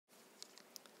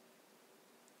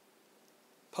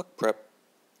Puck prep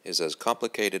is as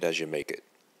complicated as you make it.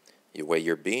 You weigh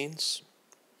your beans,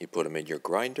 you put them in your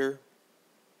grinder,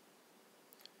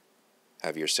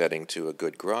 have your setting to a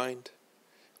good grind.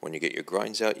 When you get your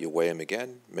grinds out, you weigh them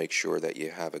again. Make sure that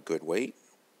you have a good weight.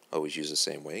 Always use the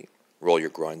same weight. Roll your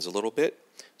grinds a little bit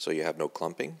so you have no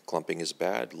clumping. Clumping is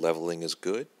bad. Leveling is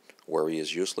good. Worry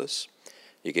is useless.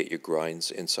 You get your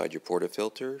grinds inside your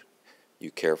portafilter. You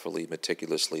carefully,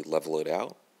 meticulously level it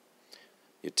out.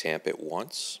 You tamp it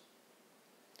once.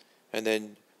 And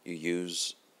then you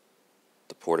use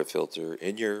the portafilter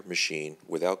in your machine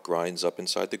without grinds up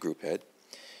inside the group head,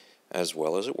 as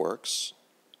well as it works.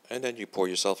 And then you pour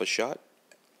yourself a shot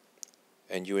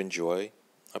and you enjoy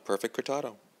a perfect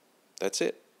cortado. That's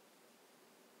it.